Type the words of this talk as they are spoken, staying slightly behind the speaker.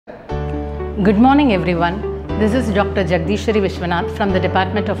Good morning everyone. This is Dr.V.Jagadeeswari from the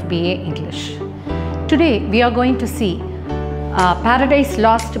Department of BA English. Today we are going to see Paradise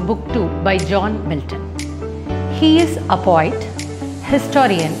Lost Book 2 by John Milton. He is a poet,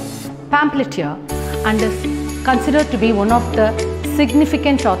 historian, pamphleteer and is considered to be one of the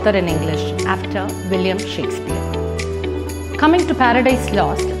significant authors in English after William Shakespeare. Coming to Paradise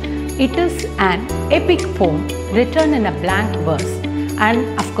Lost, it is an epic poem written in a blank verse.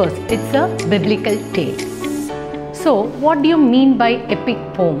 And of course, it's a biblical tale. So, what do you mean by epic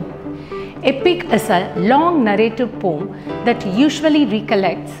poem? Epic is a long narrative poem that usually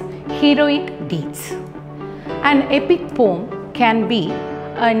recollects heroic deeds. An epic poem can be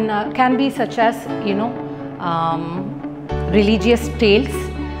such as religious tales,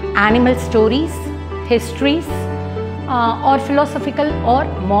 animal stories, histories, or philosophical or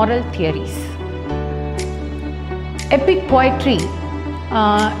moral theories. Epic poetry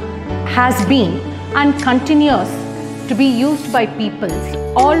has been and continues to be used by peoples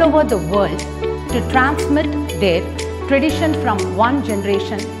all over the world to transmit their tradition from one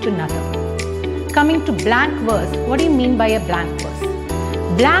generation to another. Coming to blank verse, what do you mean by a blank verse?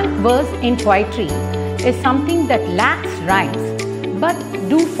 Blank verse in poetry is something that lacks rhymes but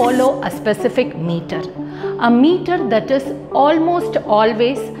do follow a specific meter. A meter that is almost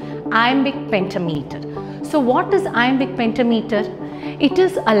always iambic pentameter. So what is iambic pentameter? It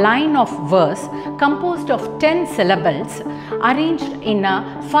is a line of verse composed of 10 syllables arranged in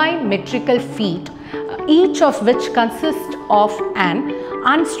a 5 metrical feet, each of which consists of an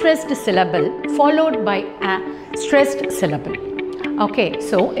unstressed syllable followed by a stressed syllable. Okay,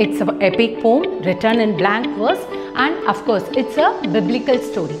 so it's an epic poem written in blank verse and of course it's a biblical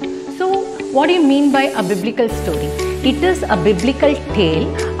story. So what do you mean by a biblical story? It is a biblical tale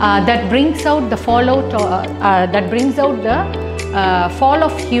that brings out the fall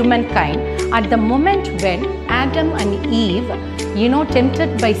of humankind at the moment when Adam and Eve,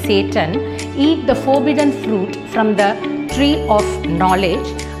 tempted by Satan, eat the forbidden fruit from the tree of knowledge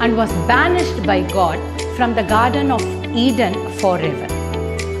and was banished by God from the Garden of Eden forever.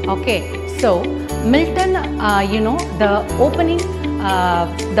 Okay, so Milton, the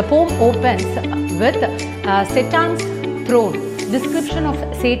poem opens with Satan's throne, description of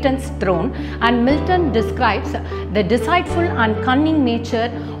Satan's throne, and Milton describes the deceitful and cunning nature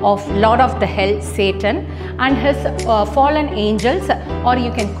of Lord of the Hell, Satan, and his fallen angels, or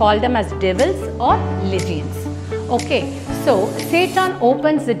you can call them as devils or legions. Okay, so Satan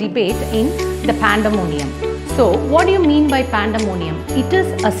opens the debate in the pandemonium. So what do you mean by pandemonium? It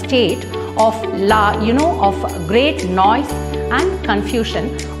is a state of of great noise and confusion,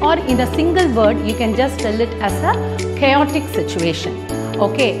 or in a single word you can just tell it as a chaotic situation.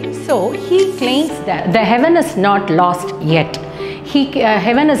 Okay, so he claims that the heaven is not lost yet.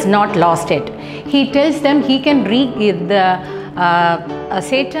 Heaven is not lost yet. He tells them he can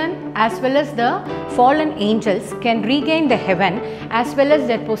Satan as well as the fallen angels can regain the heaven as well as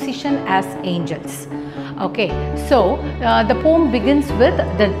their position as angels. Okay, so the poem begins with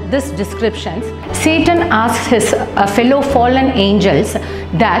this description. Satan asks his fellow fallen angels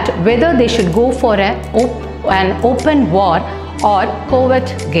that whether they should go for an open war or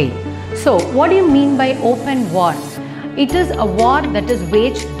covert gain. So what do you mean by open war? It is a war that is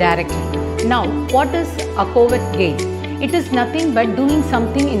waged directly. Now what is a covert gain? It is nothing but doing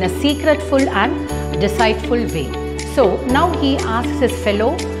something in a secretful and deceitful way. So now he asks his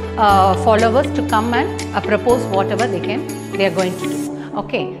fellow followers to come and propose whatever they are going to do.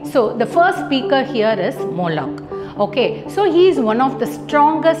 Okay, so the first speaker here is Moloch. Okay, so he is one of the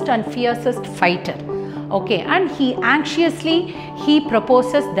strongest and fiercest fighter. Okay, and he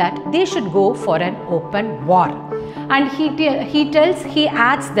proposes that they should go for an open war, and he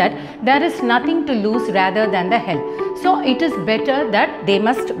adds that there is nothing to lose rather than the hell. So it is better that they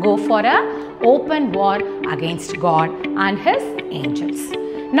must go for an open war against God and his angels.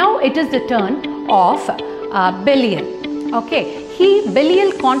 Now it is the turn of Belial. Okay,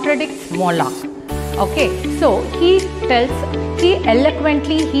 Belial contradicts Moloch. Okay, so he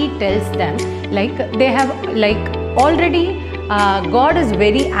eloquently tells them they have already God is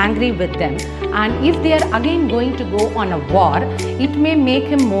very angry with them, and if they are again going to go on a war, it may make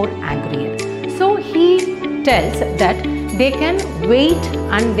him more angrier. So he tells that they can wait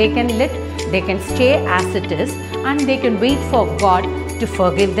and they can stay as it is, and they can wait for God to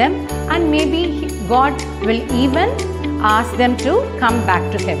forgive them, and maybe God will even ask them to come back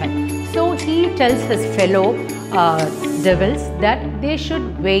to heaven. So he tells his fellow devils that they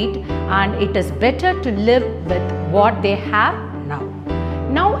should wait, and it is better to live with what they have now.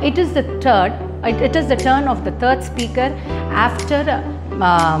 Now it is the turn of the third speaker after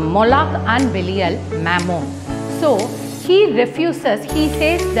Moloch and Belial Mammon. So he refuses, he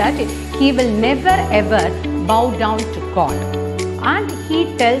says that he will never ever bow down to God. And he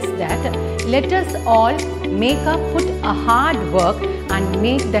tells that let us all put a hard work and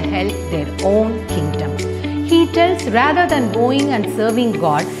make the hell their own kingdom. He tells rather than going and serving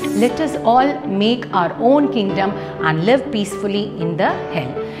God, let us all make our own kingdom and live peacefully in the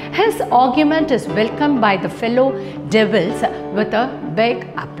hell. His argument is welcomed by the fellow devils with a big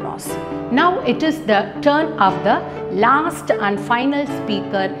applause. Now it is the turn of the last and final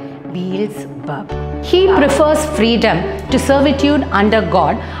speaker, Beelzebub. He prefers freedom to servitude under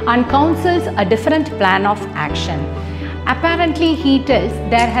God and counsels a different plan of action. Apparently, he tells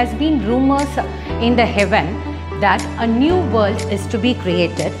there has been rumors in the heaven that a new world is to be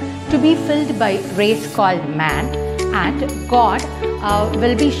created, to be filled by a race called man, and God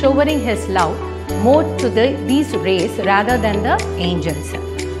will be showering his love more to these race rather than the angels.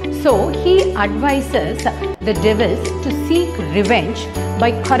 So he advises the devils to seek revenge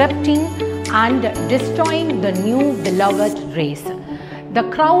by corrupting and destroying the new beloved race. The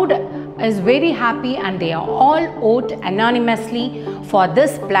crowd is very happy and they all vote anonymously for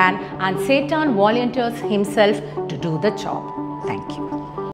this plan, and Satan volunteers himself to do the job.